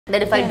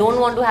that if I don't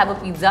want to have a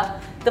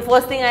pizza, the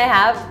first thing I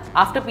have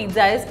after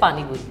pizza is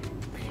pani puri.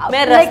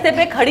 मैं रास्ते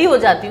पे खड़ी हो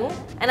जाती हूँ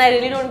and I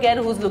really don't care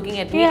who's looking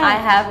at me. I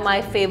have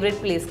my favorite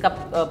place का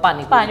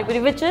pani puri,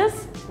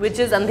 which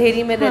is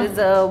अंधेरी में there is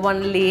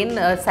one lane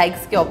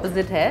Sykes के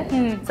opposite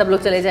है. सब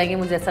लोग चले जाएंगे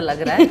मुझे ऐसा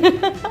लग रहा है.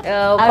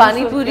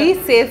 pani puri,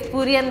 safe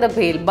puri and the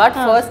bhel. But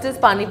first is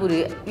pani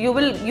puri.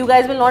 You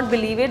guys will not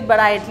believe it, but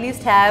I at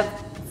least have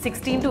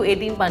 16 to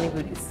 18 pani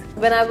puris.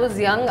 When I was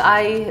young,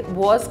 I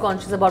was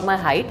conscious about my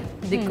height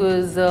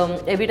because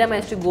every time I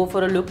used to go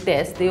for a look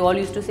test, they all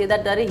used to say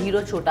that अरे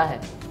hero छोटा है,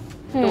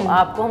 तो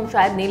आपको हम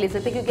शायद नहीं ले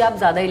सकते क्योंकि आप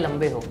ज़्यादा ही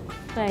लंबे हो.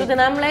 तो then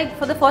I'm like,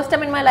 for the first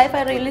time in my life,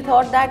 I really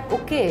thought that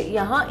okay,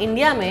 यहाँ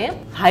इंडिया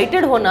में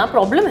heighted होना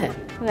problem है.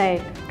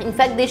 Right. In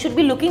fact, they should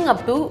be looking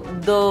up to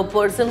the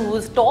person who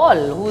is tall,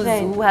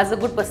 who has a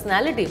good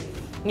personality.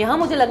 यहाँ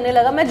मुझे लगने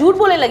लगा, मैं झूठ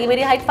बोलने लगी,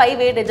 मेरी height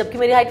 5'8" है जबकि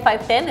मेरी height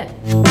 5'10" है.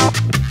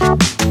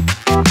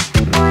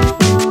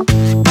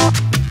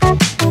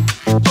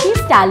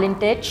 She's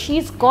talented,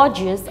 she's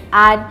gorgeous,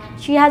 and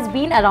she has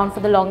been around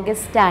for the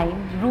longest time,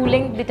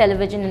 ruling the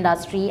television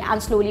industry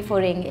and slowly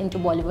foraying into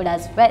Bollywood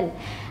as well.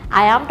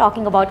 I am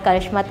talking about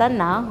Karishma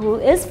Tanna, who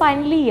is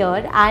finally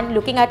here, and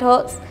looking at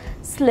her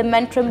slim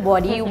and trim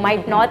body, you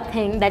might not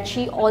think that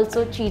she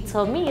also cheats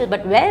her meal,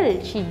 but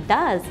well, she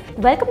does.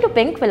 Welcome to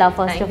Pinkvilla,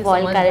 first of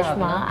all,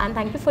 Karishma, and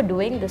thank you for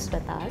doing this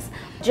with us.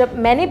 जब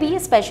मैंने भी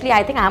especially,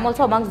 I think I am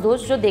also amongst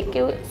those जो देख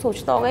के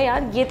सोचता होगा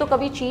यार ये तो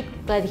कभी cheat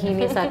कर ही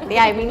नहीं सकते.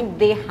 I mean,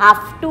 they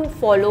have to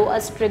follow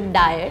a strict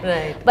diet.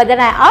 Right. But then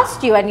I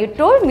asked you, and you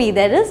told me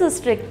there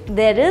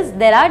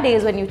are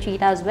days when you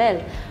cheat as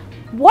well.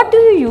 What do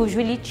you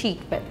usually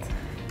cheat with?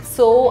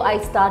 So I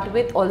start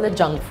with all the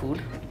junk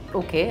food.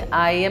 Okay,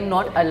 I am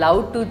not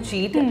allowed to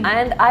cheat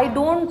and I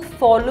don't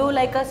follow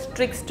like a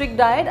strict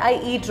diet.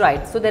 I eat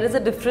right. So there is a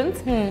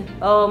difference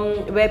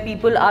where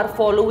people are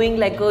following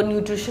like a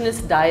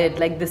nutritionist diet.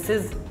 Like this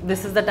is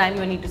the time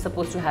you need to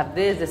supposed to have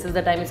this. This is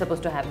the time you're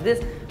supposed to have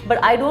this.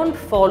 But I don't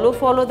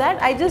follow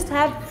that. I just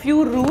have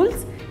few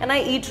rules and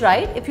I eat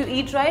right. If you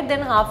eat right,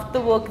 then half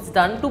the work is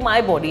done to my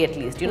body at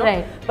least, you know.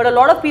 Right. But a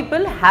lot of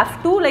people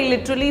have to like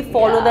literally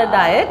follow the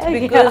diet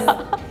because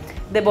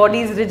their body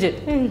is rigid.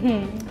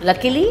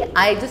 Luckily,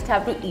 I just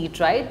have to eat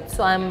right,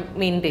 so I'm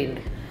maintained.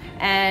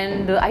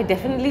 And I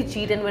definitely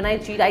cheat, and when I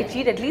cheat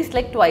at least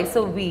like twice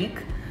a week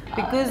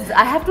because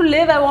I have to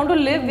live. I want to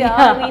live. Yeah.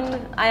 I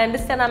mean, I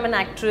understand I'm an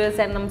actress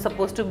and I'm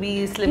supposed to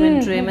be slim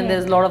and trim, and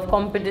there's a lot of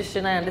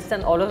competition. I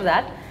understand all of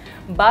that.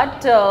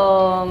 But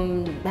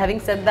having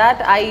said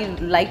that, I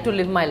like to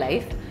live my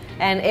life,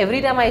 and every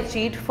time I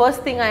cheat,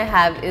 first thing I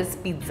have is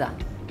pizza.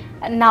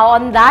 Now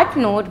on that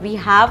note, we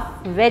have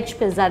veg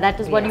pizza. That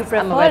is what you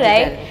prefer,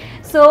 right?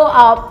 So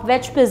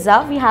veg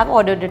pizza, we have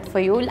ordered it for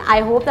you.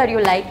 I hope that you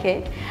like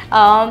it.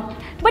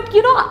 But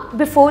you know,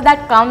 before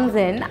that comes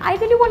in, I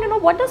really want to know,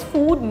 what does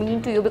food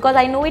mean to you? Because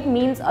I know it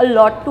means a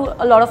lot to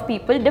a lot of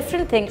people,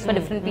 different things for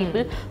different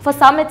people. For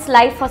some it's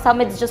life, for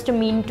some it's just a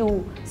mean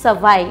to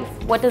survive.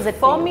 What is it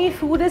for you? Me,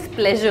 food is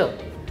pleasure.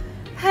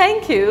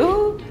 Thank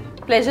you.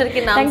 Pleasure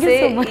के नाम से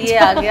ये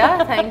आ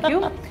गया. Thank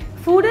you.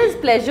 Food is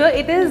pleasure.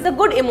 It is a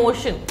good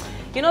emotion.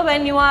 You know,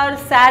 when you are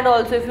sad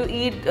also, if you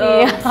eat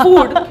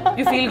food,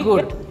 you feel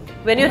good.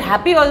 When you're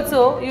happy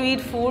also, you eat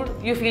food,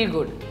 you feel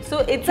good. So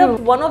it's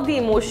one of the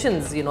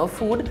emotions, you know,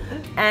 food.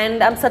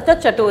 And I'm such a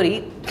chatori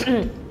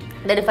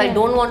that if I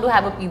don't want to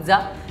have a pizza,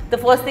 the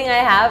first thing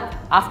I have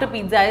after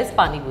pizza is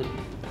pani puri.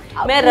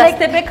 मैं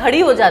रास्ते पे खड़ी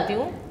हो जाती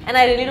हूँ and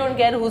I really don't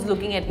care who's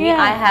looking at me.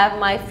 I have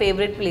my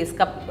favorite place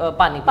का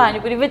pani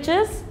puri,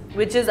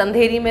 which is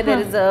अंधेरी में there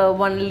is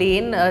one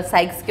lane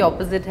Sykes के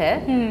opposite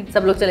है.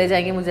 सब लोग चले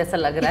जाएंगे मुझे ऐसा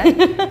लग रहा है.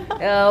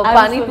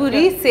 pani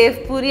puri,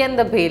 safe puri and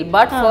the bhel.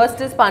 But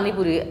first is pani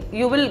puri.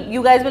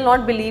 You guys will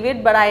not believe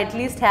it, but I at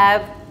least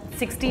have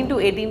 16 to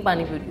 18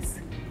 pani puris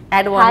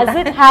at one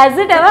time. Has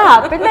it ever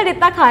happened that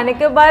इतना खाने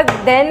के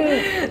बाद then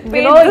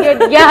you know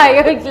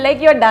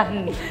you're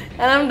done?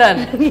 And I'm done.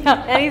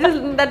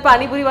 And that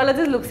pani puri wala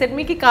just looks at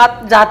me कि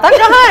जाता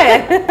कहाँ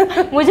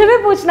है? मुझे भी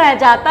पूछना है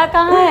जाता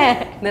कहाँ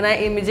है? Then I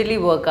immediately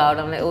work out.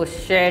 I'm like, oh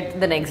shit,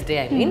 the next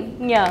day I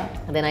mean. Yeah.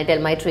 Then I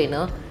tell my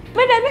trainer.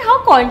 But tell me,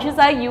 how conscious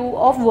are you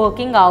of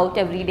working out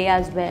every day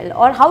as well?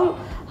 Or how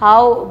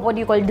what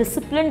do you call,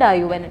 disciplined are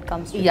you when it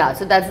comes to Yeah,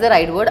 so that's the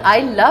right word. I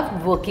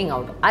love working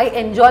out. I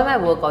enjoy my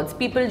workouts.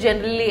 People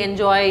generally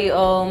enjoy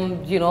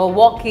you know,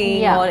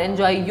 walking or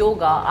enjoy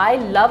yoga. I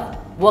love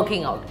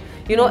working out.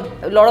 You know,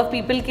 a lot of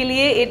people के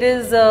लिए it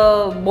is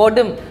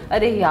boredom.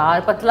 अरे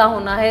यार पतला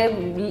होना है,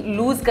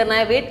 lose करना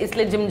है weight,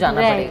 इसलिए gym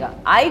जाना पड़ेगा.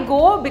 I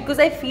go because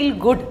I feel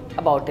good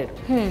about it.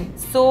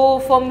 So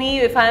for me,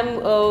 if I'm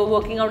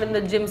working out in the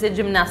gym, say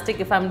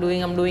gymnastic, if I'm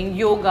doing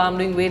yoga, I'm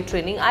doing weight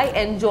training, I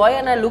enjoy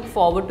and I look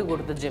forward to go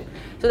to the gym.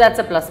 So that's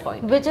a plus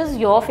point. Which is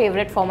your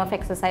favorite form of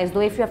exercise,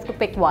 though, if you have to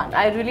pick one?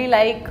 I really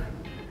like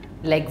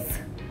legs.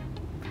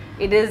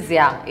 It is,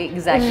 yeah,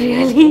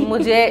 exactly.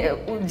 मुझे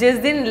जिस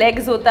दिन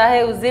legs होता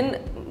है उस दिन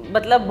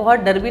मतलब बहुत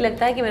डर भी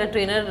लगता है कि मेरा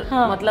ट्रेनर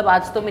मतलब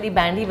आज तो मेरी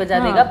बैंड ही बजा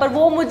देगा, पर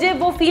वो मुझे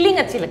वो फीलिंग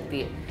अच्छी लगती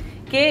है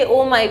कि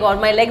oh my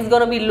god, my legs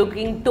gonna be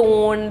looking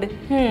toned,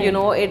 you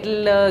know,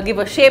 it'll give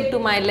a shape to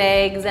my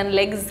legs, and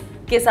legs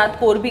के साथ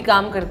core भी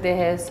काम करते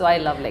हैं, so I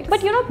love legs.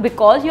 But you know,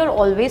 because you're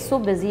always so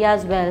busy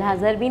as well, has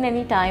there been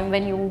any time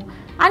when you,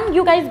 and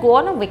you guys go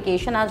on a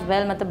vacation as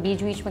well, मतलब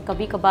बीच में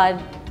कभी कभार,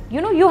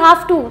 you know, you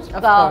have to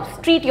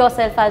treat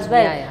yourself as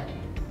well. Yeah.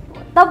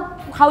 तब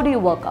how do you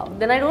work out?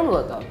 Then I don't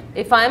work out.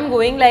 If I am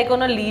going like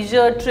on a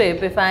leisure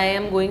trip, if I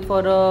am going for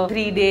a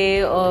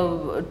 3-day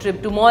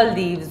trip to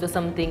Maldives or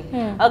something,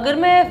 अगर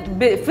मैं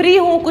free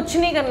हूँ कुछ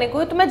नहीं करने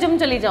को, तो मैं gym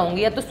चली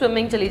जाऊँगी या तो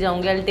swimming चली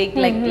जाऊँगी, I'll take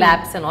like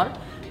laps and all.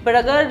 But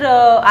अगर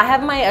I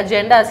have my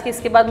agenda कि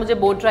इसके बाद मुझे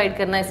boat ride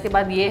करना है, इसके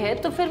बाद ये है,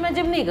 तो फिर मैं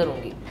gym नहीं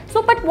करूँगी.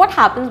 So, but what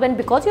happens when,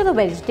 because you're a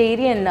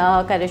vegetarian,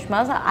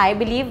 Karishma, I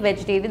believe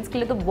vegetarians के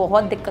लिए तो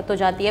बहुत दिक्कत हो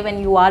जाती है when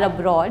you are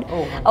abroad.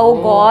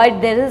 Oh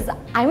God, there is,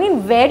 I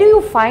mean, where do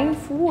you find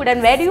food,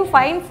 and where do you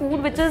find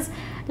food which is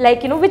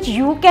like, you know, which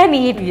you can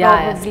eat?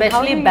 Yeah,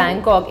 especially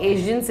Bangkok,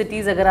 Asian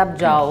cities अगर आप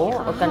जाओ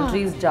और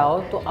countries जाओ,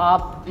 तो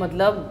आप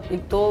मतलब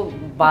एक तो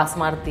बास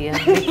मारती है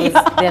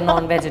because they are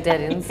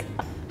non-vegetarians.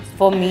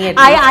 For me,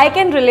 I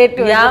can relate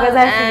to it because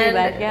I feel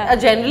that. Yeah.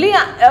 Generally,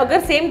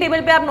 अगर same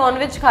table पे आप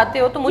non-veg खाते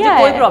हो तो मुझे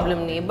कोई problem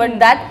नहीं. But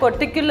that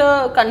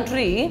particular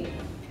country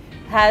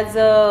has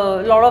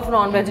a lot of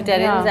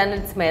non-vegetarians and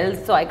it smells,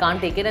 so I can't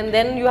take it. And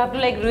then you have to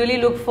like really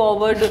look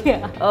forward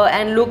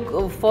and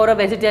look for a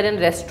vegetarian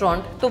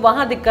restaurant. तो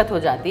वहाँ दिक्कत हो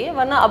जाती है.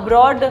 वरना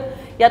abroad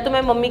या तो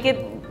मैं मम्मी के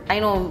I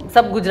know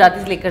सब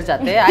गुजराती लेकर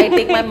जाते हैं. I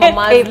take my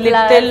mama's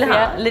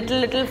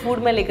little food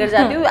मैं लेकर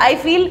जाती हूँ. I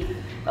feel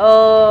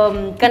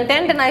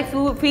content and I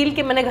feel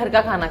कि मैंने घर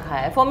का खाना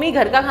खाया है. For me,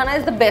 घर का खाना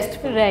is the best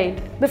food. Right.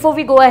 Before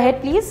we go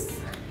ahead, please.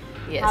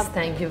 Yes,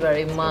 thank you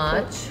very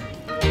much.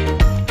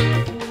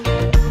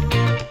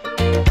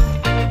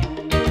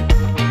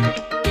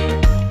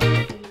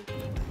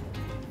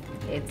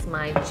 It's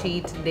my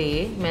cheat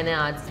day. मैंने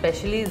आज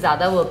specially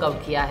ज़्यादा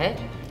workout किया है.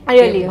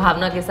 Really?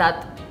 भावना के साथ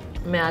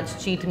मैं आज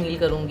cheat meal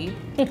करूँगी.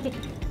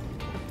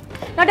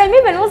 Now tell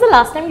me, when was the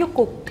last time you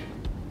cooked?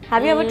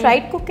 Have you ever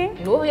tried cooking?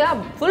 Oh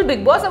yeah, full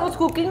Big Boss I was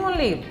cooking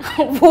only.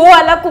 वो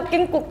वाला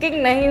cooking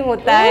नहीं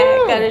होता है,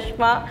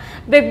 करिश्मा.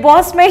 Big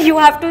Boss में you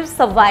have to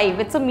survive.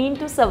 It's a mean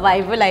to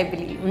survival, I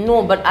believe.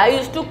 No, but I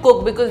used to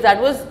cook because that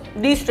was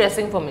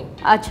de-stressing for me.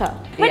 अच्छा.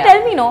 But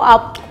tell me,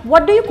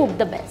 what do you cook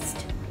the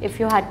best if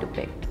you had to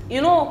pick?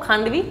 You know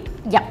khandvi?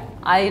 Yeah.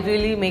 I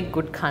really make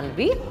good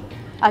khandvi.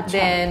 अच्छा.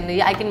 Then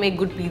yeah, I can make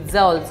good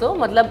pizza also.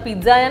 मतलब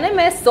pizza है ना,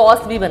 मैं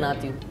sauce भी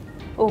बनाती हूँ.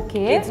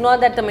 Okay. It's not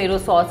that tomato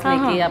sauce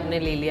लेके आपने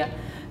ले लिया.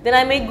 Then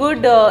I make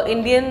good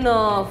Indian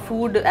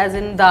food as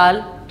in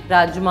dal,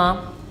 rajma,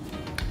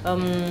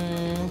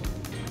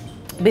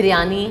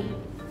 biryani.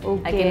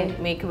 Okay. I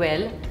can make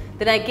well.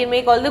 Then I can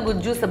make all the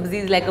gujju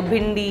sabzis like a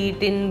bhindi,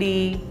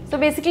 tindi. So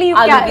basically you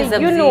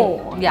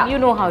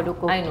know how to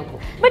cook. I know cook.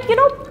 But you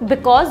know,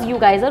 because you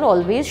guys are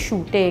always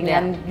shooting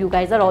and you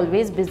guys are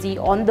always busy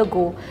on the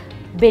go,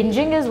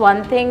 binging is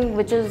one thing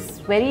which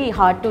is very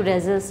hard to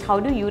resist. How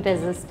do you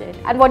resist it?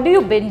 And what do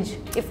you binge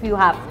if you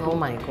have to? Oh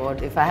my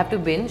god, if I have to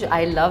binge,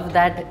 I love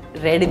that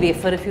red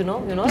wafer, if you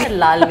know that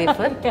lal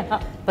wafer.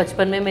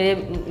 बचपन में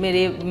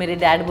मेरे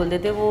dad बोलते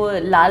थे वो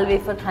लाल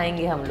wafer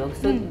खाएंगे हम लोग.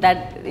 So that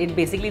it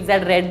basically is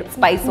that red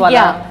spice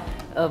वाला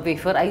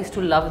wafer. I used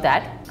to love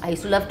that. I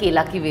used to love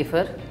केला की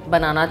wafer,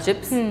 banana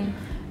chips,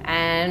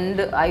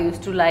 and I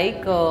used to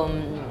like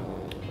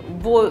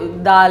वो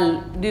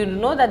दाल, do you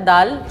know that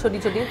दाल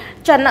छोटी-छोटी?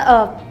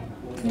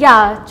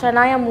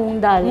 चना या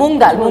मूंग दाल.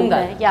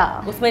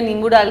 Yeah. उसमें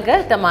नींबू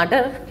डालकर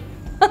टमाटर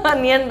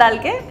अनियन डाल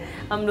के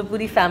हम लोग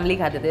पूरी फैमिली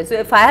खाते थे. So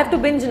if I have to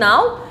binge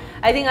now,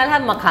 I think I'll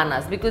have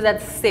makhanas because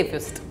that's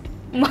safest.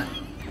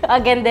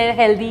 Again, they're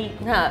healthy.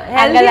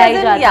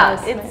 Healthy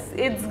as in,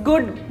 it's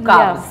good carbs.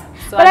 Yeah.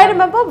 So but I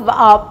remember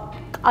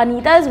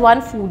Anita is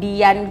one foodie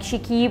and she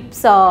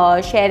keeps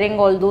sharing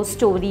all those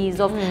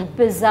stories of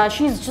pizza.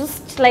 She's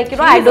just like,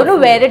 I don't know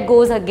where it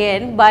goes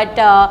again, but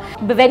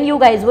when you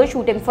guys were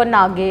shooting for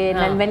Nagin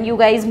and when you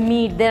guys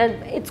meet,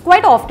 it's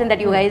quite often that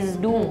you guys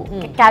do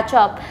catch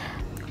up.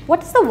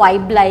 What's the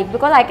vibe like?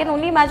 Because I can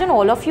only imagine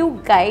all of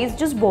you guys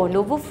just bond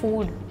over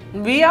food.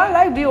 We all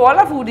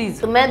are foodies.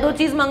 तो मैं 2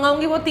 चीज़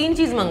मंगाऊंगी, वो 3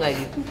 चीज़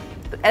मंगाएगी.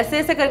 तो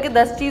ऐसे करके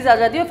 10 चीज़ आ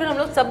जाती है और फिर हम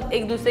लोग सब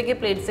एक दूसरे के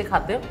प्लेट से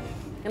खाते हैं.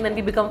 And then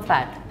we become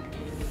fat.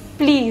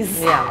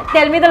 Please,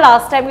 tell me the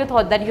last time you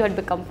thought that you had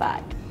become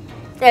fat.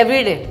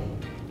 Every day.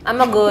 I'm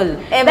a girl.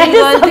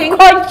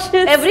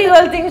 Every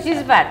girl thinks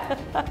she's fat.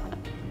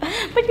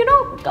 But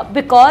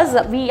because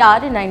we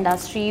are in an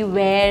industry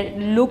where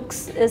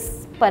looks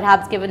is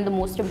perhaps given the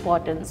most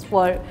importance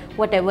for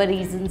whatever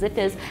reasons it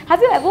is,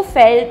 have you ever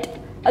felt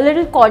a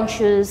little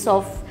conscious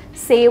of,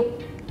 say,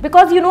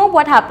 because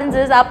what happens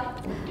is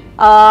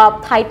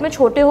height में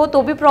छोटे हो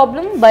तो भी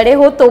problem, बड़े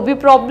हो तो भी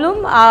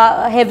problem,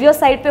 heavier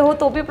side पे हो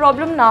तो भी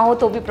प्रॉब्लम, ना हो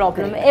तो भी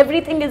problem.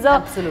 Everything is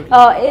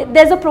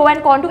there is a pro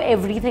and cone to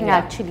everything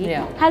actually.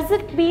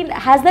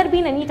 Has there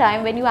been any time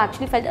when you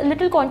actually felt a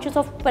little conscious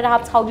of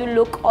perhaps how you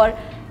look or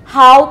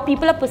how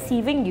people are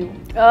perceiving you?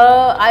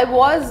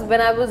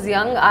 When I was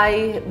young,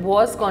 I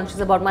was conscious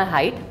about my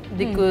height.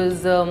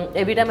 Because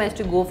every time I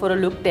used to go for a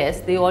look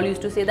test they all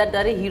used to say that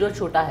अरे hero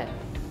छोटा है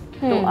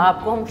तो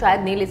आपको हम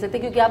शायद नहीं ले सकते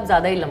क्योंकि आप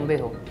ज़्यादा ही लंबे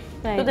हो।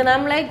 तो then I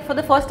am like for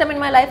the first time in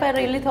my life I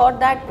really thought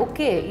that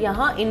okay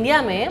यहाँ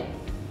इंडिया में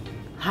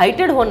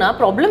हाइटेड होना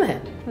प्रॉब्लम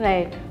है।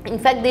 Right. In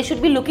fact, they should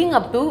be looking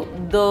up to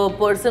the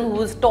person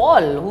who is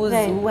tall,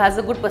 who has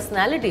a good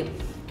personality.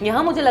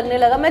 यहाँ मुझे लगने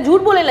लगा, मैं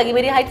झूठ बोलने लगी,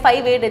 मेरी हाइट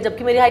 5'8" है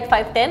जबकि मेरी हाइट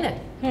 5'10" है।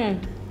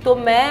 तो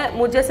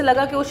मुझे ऐसे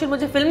लगा कि वो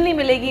मुझे फिल्म नहीं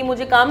मिलेगी,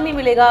 मुझे काम नहीं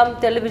मिलेगा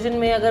टेलीविजन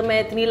में अगर मैं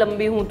इतनी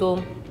लंबी हूँ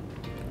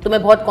तो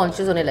मैं बहुत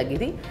कॉन्शियस होने लगी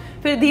थी।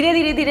 फिर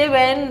धीरे धीरे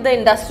व्हेन द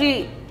इंडस्ट्री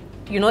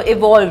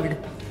इवॉल्व्ड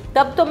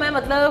तब तो मैं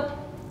मतलब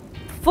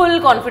फुल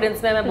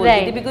कॉन्फिडेंस में मैं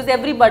बोलती थी because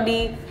everybody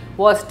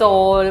was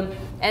toll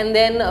and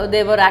then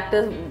there were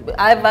actors.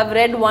 I've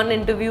read one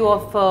interview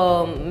of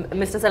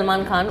Mr.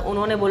 Salman Khan.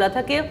 उन्होंने बोला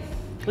था कि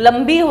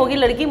लंबी होगी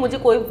लड़की मुझे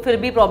कोई फिर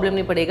भी प्रॉब्लम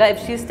नहीं पड़ेगा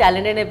if she's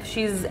talented, if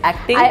she's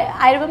acting.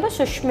 I remember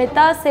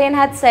Sushmita Sen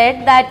had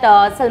said that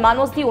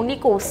Salman was the only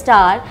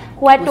co-star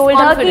who had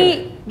told her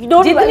कि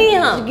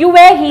you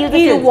wear heels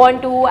if you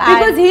want to.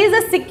 Because he is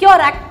a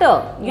secure actor.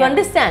 You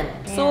understand?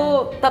 So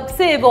तब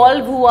से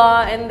evolve हुआ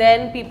and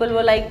then people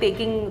were like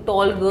taking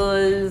tall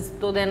girls.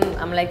 So then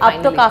I'm like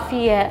अब तो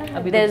काफी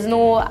है. There's no.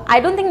 I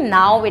don't think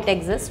now it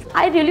exists.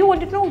 I really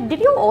wanted to know.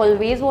 Did you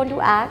always want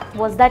to act?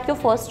 Was that your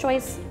first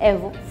choice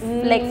ever?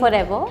 Like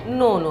forever?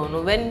 No.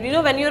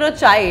 When you're a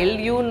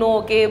child, you know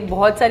कि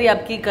बहुत सारी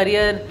आपकी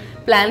career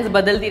plans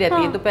बदलती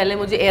रहती है। तो पहले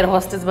मुझे एयर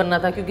हॉस्टेस बनना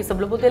था क्योंकि सब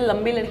लोग बोलते हैं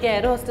लंबी लड़कियां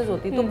एयर हॉस्टेस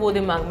होती, तो वो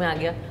दिमाग में आ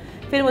गया।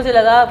 फिर मुझे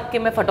लगा कि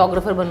मैं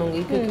फोटोग्राफर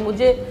बनूंगी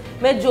क्योंकि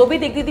मैं जो भी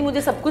देखती थी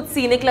मुझे सब कुछ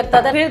सीनिक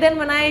लगता था। फिर then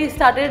when I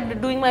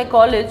started doing my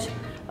college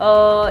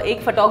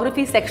एक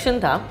फोटोग्राफी सेक्शन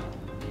था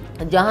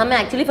जहाँ मैं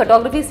एक्चुअली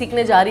फोटोग्राफी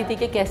सीखने जा रही थी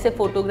कि कैसे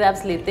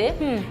फोटोग्राफ्स लेते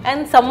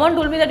and someone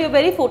told me that you are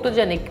very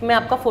photogenic, मैं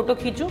आपका फोटो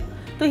खींचूं।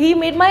 तो he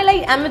made my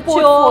like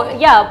amateur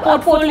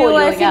portfolio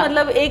ऐसे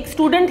मतलब एक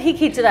स्टूडेंट ही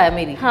खींच रहा है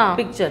मेरी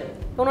पिक्चर।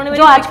 तो उन्होंने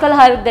जो आजकल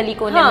हर गली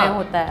कोने में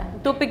होता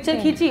है। तो पिक्चर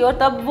खींची और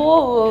तब वो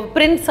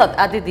प्रिंट्स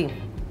आती थी,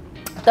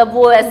 तब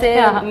वो ऐसे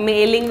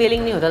मेलिंग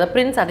वेलिंग नहीं होता था,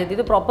 प्रिंट्स आती थी।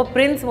 तो प्रॉपर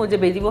प्रिंट्स मुझे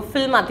भेजी, वो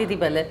फिल्म आती थी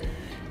पहले।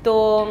 तो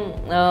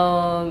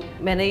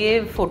मैंने ये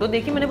फोटो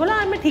देखी, मैंने बोला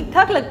मैं ठीक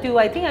ठाक लगती हूँ,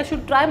 I think I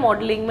should try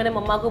modelling. मैंने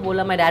मम्मा को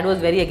बोला, my dad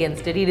was very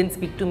against it, he didn't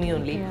speak to me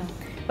only,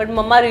 but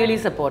mamma really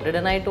supported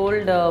and I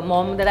told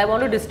mom that I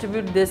want to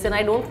distribute this and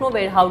I don't know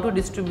where how to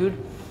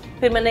distribute.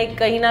 फिर मैंने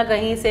कहीं ना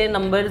कहीं से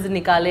numbers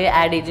निकाले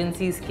ad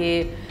agencies के,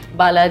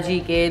 बालाजी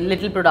के,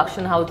 little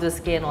production houses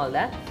के एंड ऑल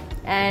दैट,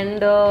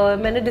 एंड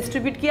मैंने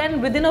डिस्ट्रीब्यूट किया and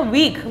with in a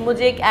week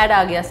मुझे एक एड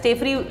आ गया। Stay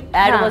free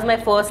add was my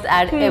first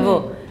aid ever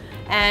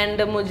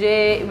and मुझे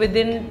with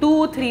in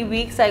 2-3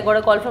 weeks I got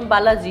a call from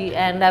Balaji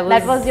and I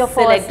was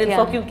selected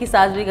for क्योंकि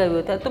सास भी गए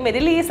हुए थे। तो मेरे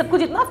लिए ये सब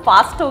कुछ इतना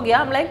फास्ट हो गया,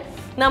 आई एम लाइक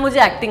ना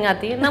मुझे एक्टिंग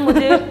आती है ना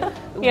मुझे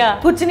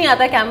कुछ नहीं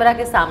आता कैमरा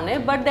के सामने,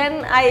 but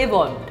then I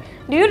evolved.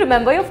 Do you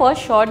remember your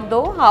first shot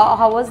though?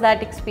 How was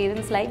that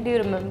experience like? Do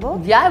you remember?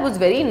 Yeah, I was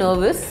very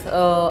nervous.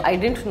 I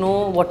didn't know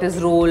what is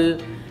role.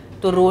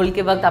 तो role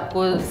के वक्त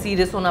आपको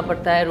serious होना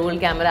पड़ता है, role,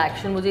 camera,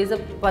 action, मुझे ये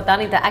सब पता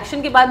नहीं था।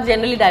 एक्शन के बाद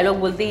जनरली डायलॉग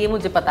बोलते हैं ये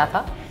मुझे पता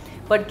था,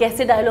 बट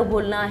कैसे डायलॉग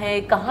बोलना है,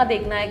 कहाँ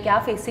देखना है, क्या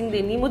फेसिंग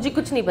देनी, मुझे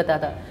कुछ नहीं पता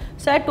था।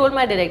 सो I told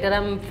my director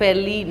I am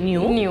fairly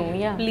new,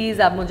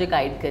 please आप मुझे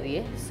गाइड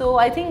करिए। सो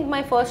I think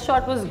my first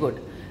shot was good,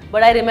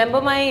 but I remember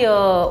my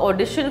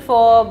audition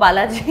for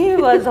Balaji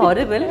was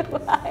horrible.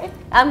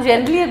 I'm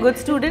generally a good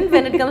student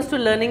when it comes to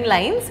learning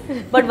lines,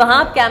 but वहाँ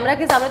आप camera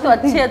के सामने तो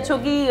अच्छों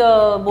की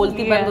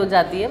बोलती बंद हो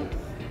जाती है।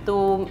 तो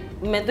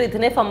मैं तो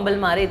इतने फंबल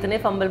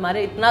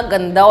मारे, इतना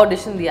गंदा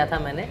ऑडिशन दिया था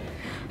मैंने।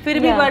 फिर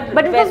भी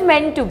but it was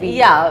meant to be.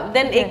 Yeah,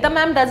 then एक तो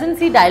ma'am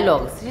doesn't see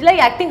dialogues, she's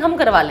like acting हम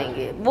करवा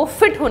लेंगे, वो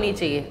fit होनी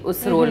चाहिए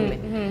उस रोल में।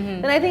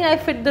 Then I think I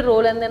fit the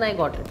role and then I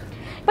got it.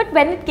 But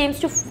when it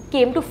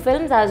came to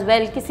films as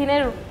well,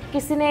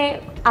 किसी ने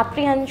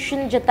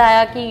apprehension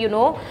जताया कि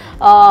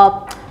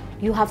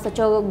you have such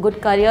a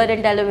good career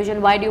in television,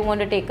 why do you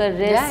want to take a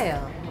risk? Yeah.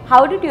 How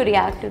did you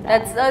react to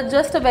that? That's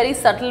just a very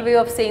subtle way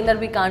of saying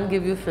that we can't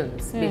give you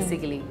films,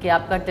 basically. कि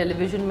आपका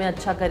television में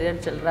अच्छा career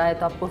चल रहा है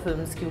तो आपको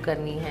films क्यों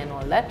करनी है and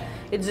all that.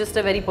 It's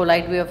just a very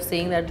polite way of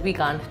saying that we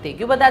can't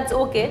take you, but that's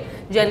okay.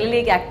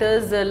 Generally एक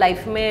actors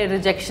life में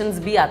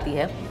rejections भी आती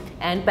है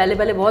and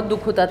पहले बहुत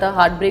दुख होता था,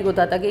 हार्ट ब्रेक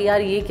होता था कि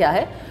यार ये क्या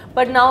है,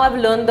 but now I have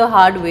learn the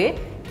hard way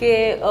कि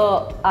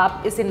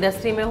आप इस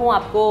इंडस्ट्री में हो,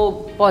 आपको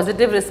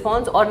पॉजिटिव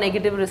रिस्पॉन्स और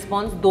नेगेटिव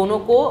रिस्पॉन्स दोनों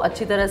को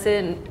अच्छी तरह से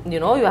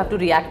you have to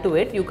react to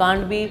it. You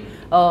can't be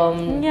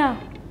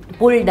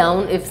pull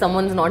down if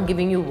someone is not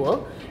giving you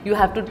work, you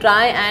have to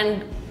try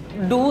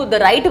and do the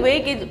right way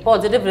कि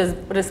positive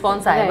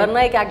response आए,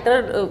 वरना एक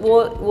actor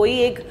वही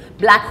एक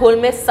ब्लैक होल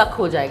में सक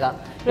हो जाएगा।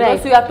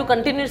 Because you have to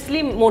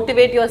continuously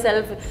motivate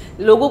yourself.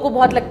 लोगों को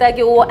बहुत लगता है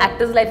कि वो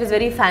actors life is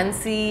very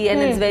fancy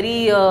and it's very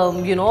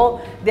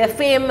they are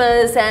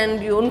famous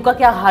and उनका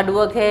क्या hard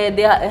work है,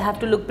 they have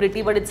to look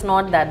pretty, but it's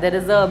not that. There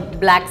is a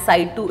black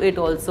side to it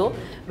also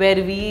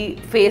where we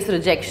face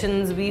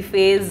rejections, we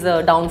face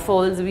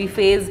downfalls, we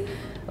face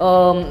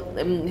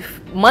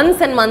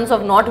months and months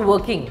of not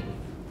working.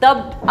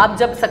 तब आप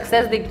जब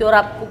success देखते हो और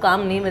आपको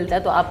काम नहीं मिलता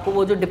है तो आपको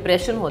वो जो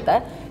डिप्रेशन होता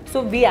है,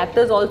 so we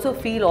actors also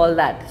feel all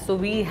that, so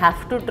we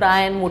have to try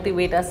and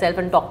motivate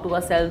ourselves and talk to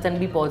ourselves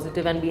and be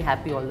positive and be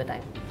happy all the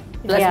time.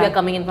 Plus we are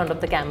coming in front of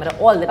the camera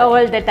all the time.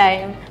 All the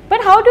time.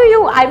 But how do you,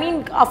 I mean,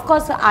 of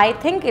course, I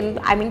think,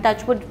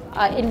 touchwood,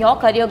 in your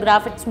career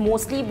graph, it's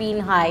mostly been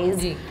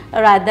highs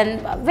rather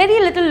than very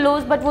little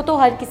lows, but वो तो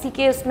हर किसी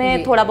के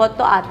उसमें थोड़ा बहुत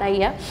तो आता ही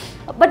है.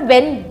 But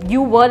when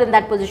you were in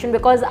that position,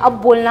 because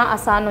अब बोलना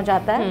आसान हो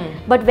जाता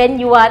है, but when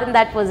you are in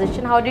that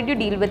position, how did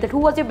you deal with it?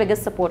 Who was your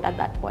biggest support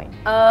at that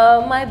point?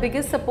 My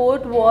biggest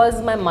support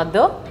was my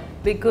mother,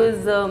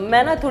 because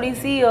मैं ना थोड़ी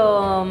सी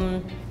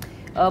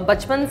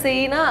बचपन से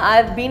ही ना I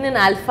have been an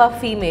alpha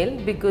female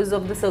because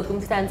of the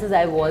circumstances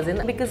I was in,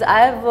 because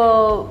I have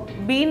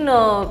been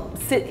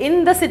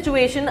in the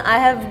situation, I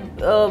have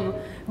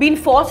been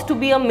forced to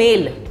be a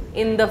mail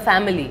in the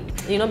family,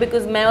 you know,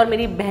 because मैं और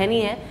मेरी बहन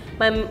ही है.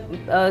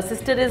 My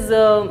sister is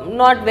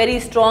not very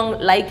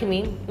strong like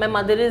me. My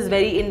mother is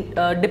very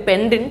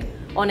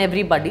dependent on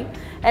everybody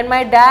and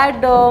my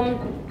dad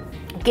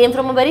came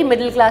from a very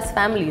middle class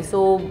family.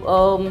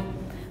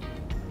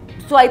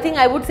 So I think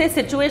I would say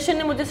situation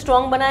ने मुझे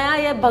strong बनाया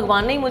या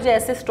भगवान ने ही मुझे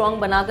ऐसे strong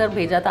बनाकर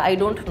भेजा था, I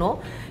don't know.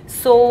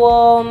 So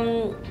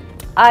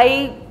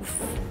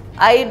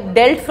I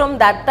dealt from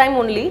that time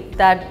only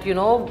that you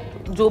know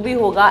जो भी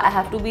होगा I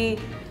have to be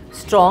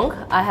strong,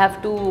 I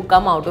have to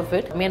come out of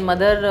it. मेरी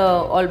मदर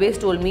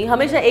ऑलवेज टोल्ड मी,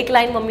 हमेशा एक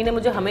लाइन मम्मी ने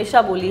मुझे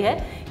हमेशा बोली है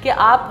कि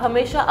आप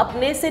हमेशा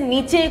अपने से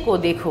नीचे को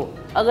देखो.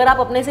 अगर आप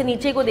अपने से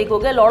नीचे को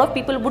देखोगे, lot of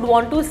people would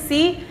want to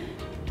सी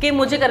कि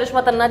मुझे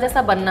करिश्मा तन्ना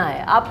जैसा बनना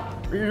है. आप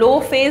लो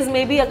फेज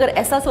में भी अगर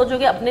ऐसा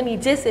सोचोगे अपने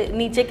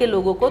नीचे के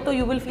लोगों को, तो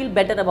you will feel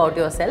better about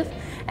your self.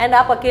 And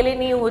आप अकेले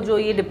नहीं हो जो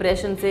ये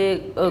डिप्रेशन से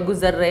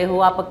गुजर रहे हो,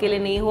 आप अकेले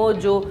नहीं हो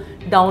जो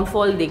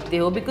डाउनफॉल देखते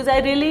हो. Because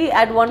I really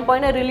eight one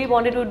point I really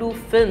wanted to do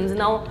films.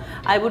 Now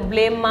I would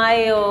blame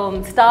my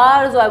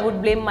stars, और I would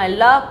blame my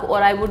luck,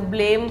 और I would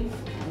blame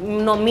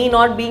me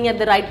not being at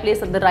the right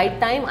place at the right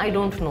time. I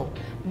don't know,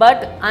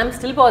 but I'm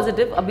still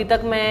positive. अभी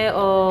तक मैं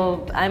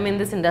I'm in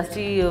this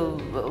industry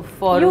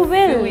for a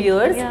few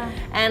years,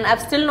 and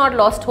I've still not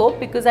lost hope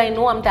because I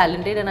know I'm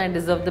talented and I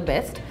deserve the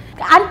best.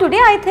 And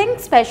today I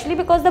think especially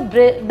because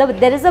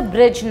there is a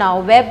bridge now.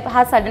 Web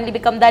has suddenly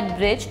become that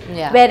bridge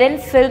wherein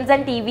films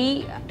and TV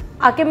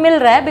आके मिल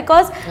रहा है,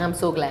 because I'm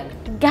so glad.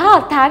 Yeah,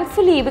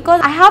 thankfully,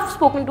 because I have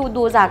spoken to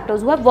those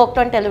actors who have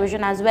worked on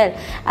television as well,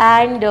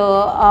 and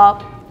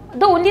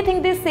the only thing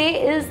they say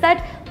is that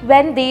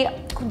when they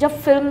जब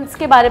films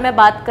के बारे में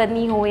बात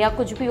करनी हो या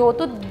कुछ भी हो,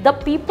 तो the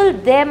people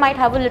there might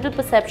have a little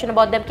perception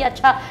about them कि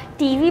अच्छा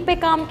टीवी पे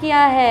काम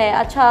किया है,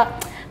 अच्छा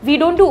we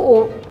don't do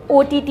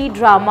OTT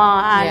drama,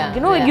 and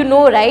you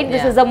know right,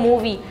 this is a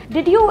movie.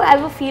 Did you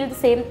ever feel the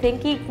same thing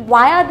ki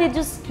why are they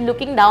just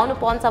looking down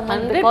upon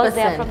someone because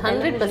they are from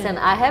television?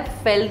 100%. I have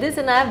felt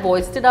this and I have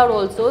voiced it out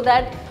also,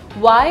 that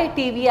why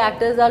TV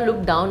actors are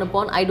looked down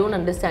upon. I don't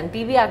understand.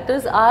 TV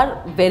actors are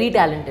very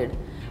talented.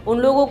 उन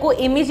लोगों को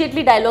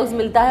immediately dialogues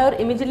मिलता है और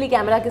immediately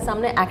camera के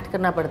सामने act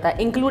करना पड़ता है,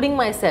 including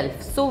my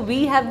self. So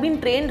we have been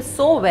trained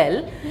so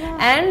well.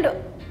 And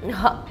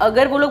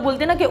अगर वो लोग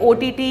बोलते हैं ना कि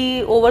OTT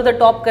ओवर द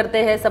टॉप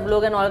करते हैं सब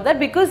लोग and all of that,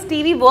 because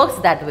TV works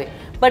that way.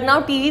 But now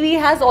TV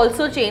has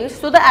also changed,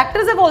 so the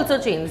actors have also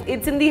changed.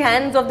 It's in the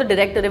hands of the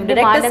director. If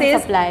director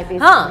says,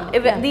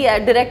 if the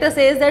director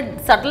says that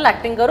subtle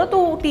acting karo, तो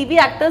TV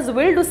actors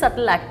will do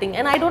subtle acting.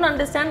 And I don't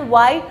understand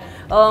why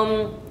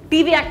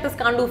TV actors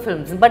can't do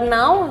films. But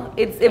now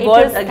it's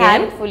evolved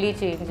again. Thankfully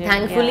changing.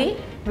 Thankfully,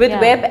 with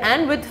web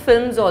and with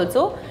films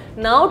also.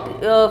 Now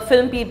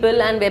film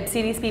people and web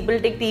series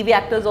people take TV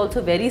actors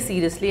also very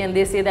seriously, and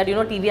they say that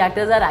TV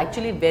actors are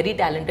actually very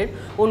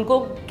talented. उनको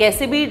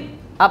कैसे भी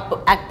आप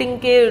acting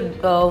के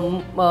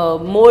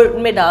mould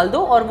में डाल दो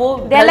और वो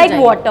they are like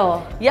water.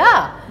 Yeah,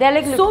 they are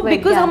like liquid. So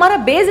because हमारा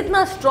बेस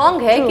इतना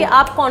स्ट्रॉन्ग है कि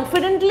आप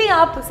कॉन्फिडेंटली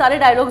आप सारे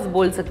डायलॉग्स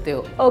बोल सकते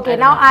हो. Okay,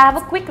 now I have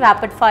a quick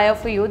rapid fire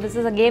for you. This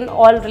is again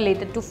all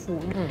related to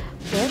food.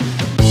 Okay.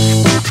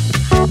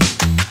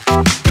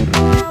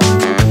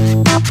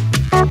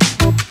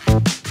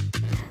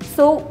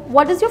 So,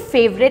 what is your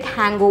favorite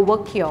hangover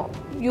cure?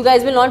 You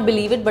guys will not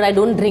believe it, but I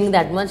don't drink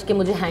that much कि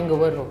मुझे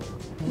hangover हो.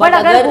 But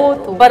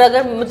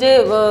अगर मुझे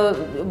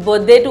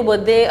birthday to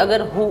birthday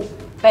अगर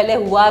पहले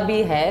हुआ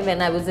भी है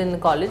when I was in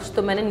college,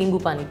 तो मैंने नींबू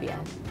पानी पिया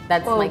है.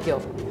 That's my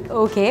cure.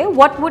 Okay.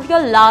 What would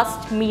your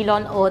last meal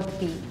on earth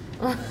be?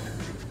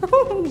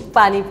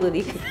 पानी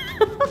पूरी.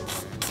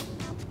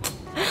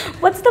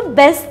 What's the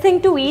best thing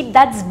to eat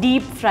that's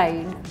deep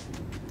fried?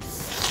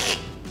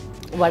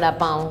 Vada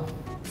pav,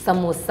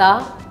 samosa,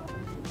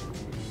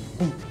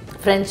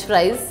 French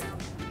fries,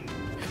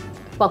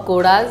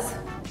 pakoras,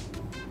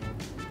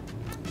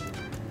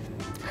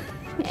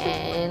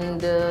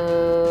 and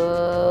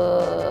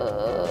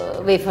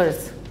wafers.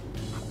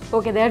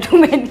 Okay, there are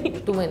too many.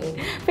 Too many.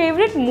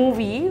 Favorite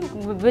movie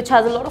which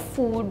has a lot of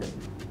food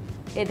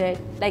in it,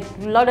 like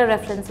a lot of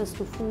references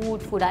to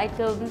food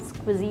items,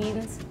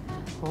 cuisines.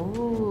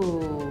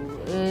 Oh,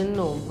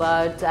 no,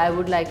 but I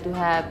would like to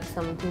have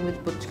something with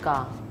puchka.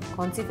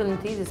 कौन सी film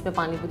थी जिसमें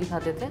पानी पूरी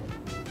खाते थे?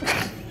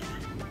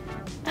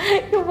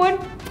 You want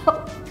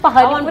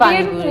Pani Puri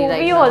and movie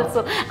right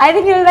also. I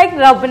think you'll like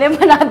Rab ne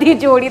bana di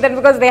jodi then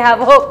because they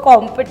have a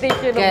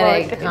competition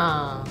Correct. about it.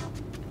 हाँ.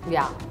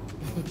 Yeah.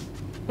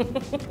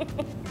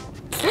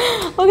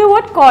 Okay,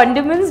 what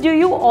condiments do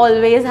you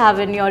always have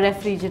in your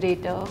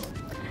refrigerator?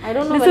 I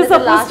don't know. This is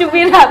supposed to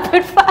be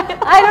rapid fire.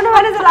 I don't know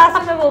when is the last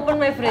time I've opened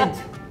my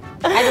fridge.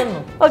 I don't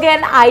know. Okay,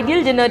 an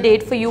ideal dinner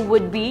date for you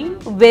would be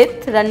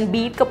with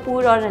Ranbir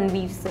Kapoor or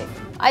Ranveer Singh?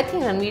 I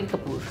think Ranveer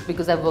Kapoor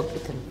because I've worked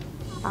with him.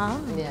 Ah.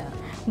 Yeah.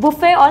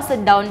 Buffet or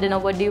sit down dinner,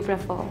 what do you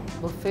prefer?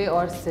 Buffet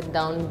or sit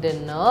down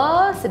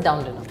dinner? Sit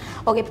down dinner.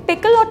 Okay,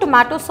 pickle or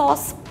tomato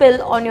sauce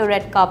spill on your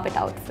red carpet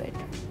outfit?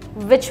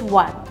 Which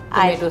one?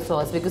 Tomato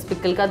sauce because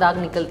pickle का दाग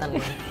निकलता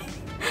नहीं.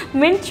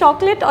 Mint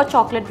chocolate or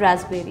chocolate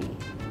raspberry?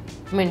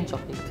 Mint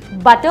chocolate.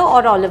 Butter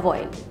or olive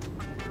oil?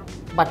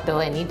 Butter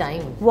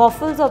anytime.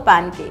 Waffles or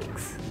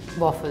pancakes?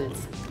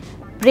 Waffles.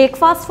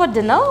 Breakfast for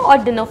dinner or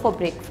dinner for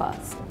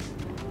breakfast?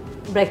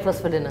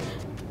 Breakfast for dinner.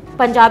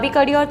 Punjabi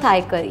curry or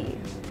Thai curry?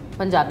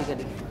 Punjabi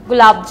curry.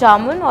 Gulab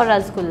jamun or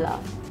rasgulla?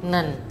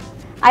 None.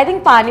 I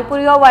think pani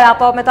puri or vada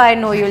pav mein to I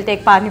know you'll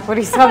take pani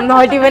puri, so I'm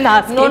not even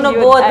asking No,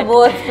 you both, that.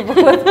 both.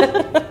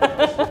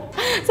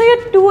 So your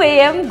 2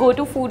 a.m.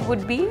 go-to food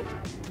would be?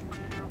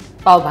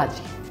 Pav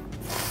bhaji.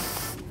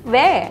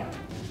 Where?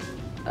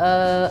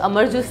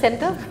 Amar Juice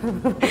Center.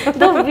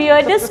 The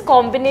weirdest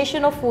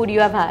combination of food you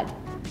have had?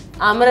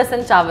 Amaras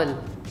and chawal.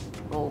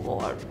 Oh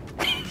God.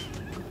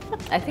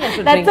 I think I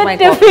should That's drink my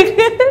coffee.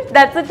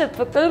 That's a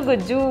typical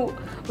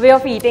Guju way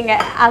of eating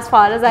as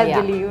far as I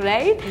believe,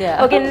 right?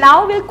 Yeah. Okay,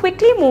 now we'll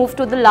quickly move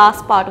to the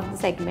last part of the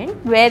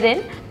segment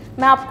wherein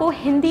मैं आपको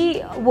Hindi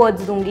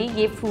words दूंगी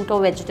ये fruit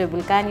or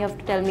vegetable का and you have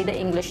to tell me the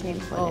English name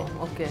for it. Oh,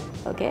 okay.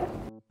 Okay.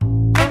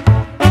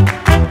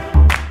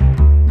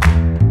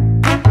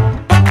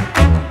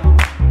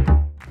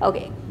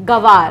 Okay,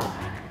 gawar.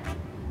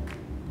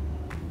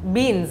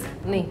 Beans.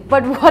 नहीं.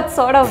 But what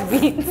sort of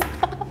beans?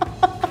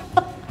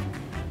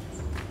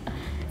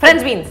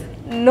 French beans.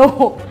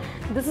 No,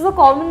 this is a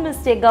common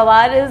mistake.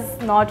 Gawar is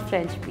not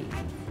French bean.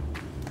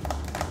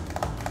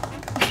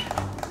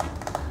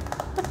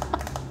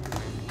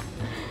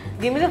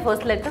 Give me the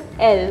first letter.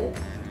 L.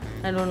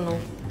 I don't know.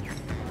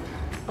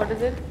 What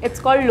is it? It's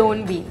called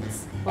lone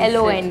beans. Oh,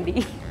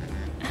 L-O-N-D.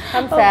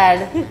 I'm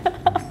sad.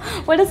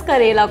 What is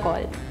Karela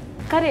called?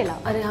 Karela.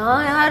 अरे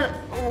हाँ यार.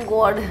 Oh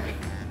God.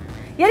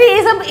 यार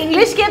ये सब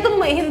English के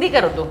तुम हिंदी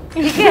करो तो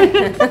ठीक है.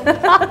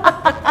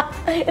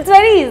 It's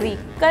very easy.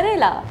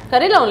 Karela.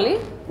 Karela only?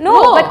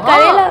 No, but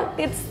Karela,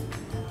 it's...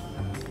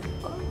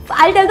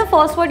 I'll tell the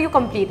first word you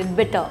completed.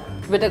 Bitter.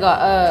 Bitter gourd.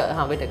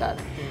 हाँ bitter gourd.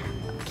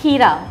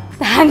 Kheera.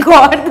 Thank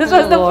God. This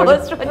was the God.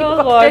 first one you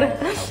Oh got.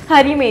 God.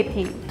 Hari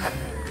methi.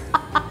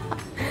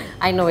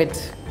 I know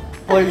it.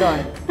 Hold on.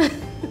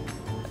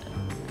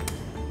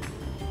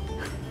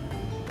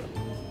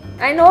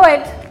 I know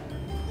it.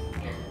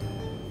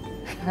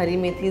 Hari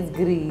methi is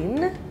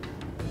green.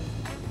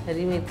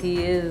 Hari methi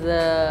is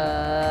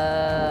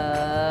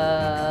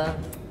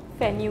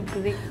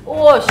Fenugreek.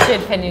 Oh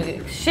shit,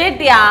 fenugreek.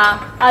 Shit यार.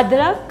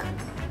 Adrak.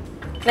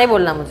 नहीं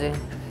बोलना मुझे.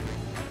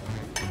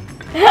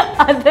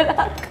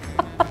 Adrak.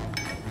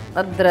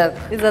 अदरक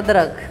is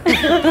अदरक.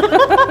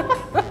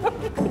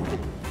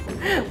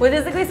 मुझे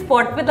ऐसे कोई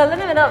spot पे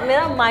डालना ना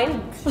मेरा माइंड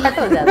सेट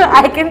हो जाता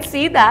है. I can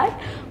see that.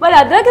 But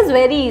adrak is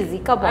very easy.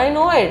 Come on. I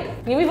know it.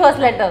 Give me first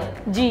letter.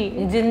 G.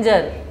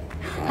 Ginger.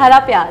 Hara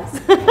pyaz.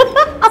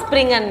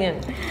 Spring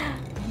onion.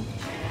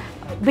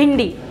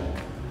 Bhindi.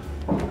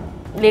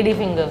 Lady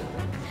finger.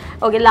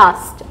 Okay,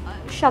 last.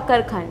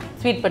 Shakar khand.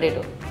 Sweet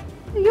potato.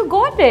 You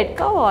got it.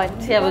 Come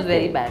on. See, I was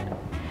very bad.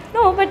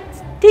 No, but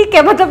ठीक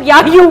है मतलब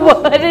yeah you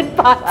were in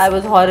past. I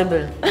was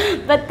horrible.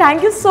 But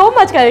thank you so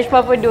much Karishma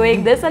for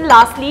doing this. And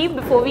lastly,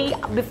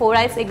 before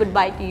I say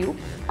goodbye to you,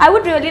 I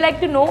would really like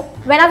to know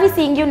when are we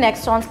seeing you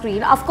next on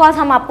screen? Of course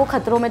हम आपको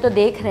खतरों में तो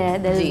देख रहे हैं.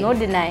 There is no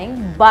denying.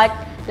 But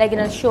like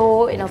in a show,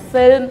 in a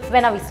film,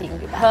 when are we seeing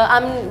you?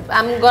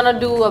 I'm gonna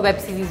do a web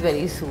series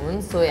very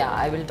soon. So yeah,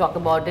 I will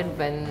talk about it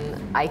when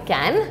I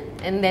can,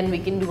 and then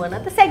we can do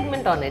another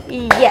segment on it.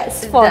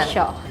 Yes, for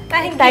sure.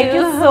 Thank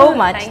you so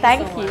much.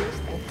 Thank you.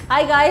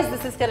 Hi guys,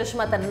 this is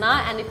Karishma Tanna,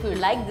 and if you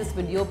like this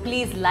video,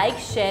 please like,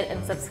 share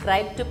and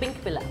subscribe to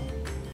Pinkvilla.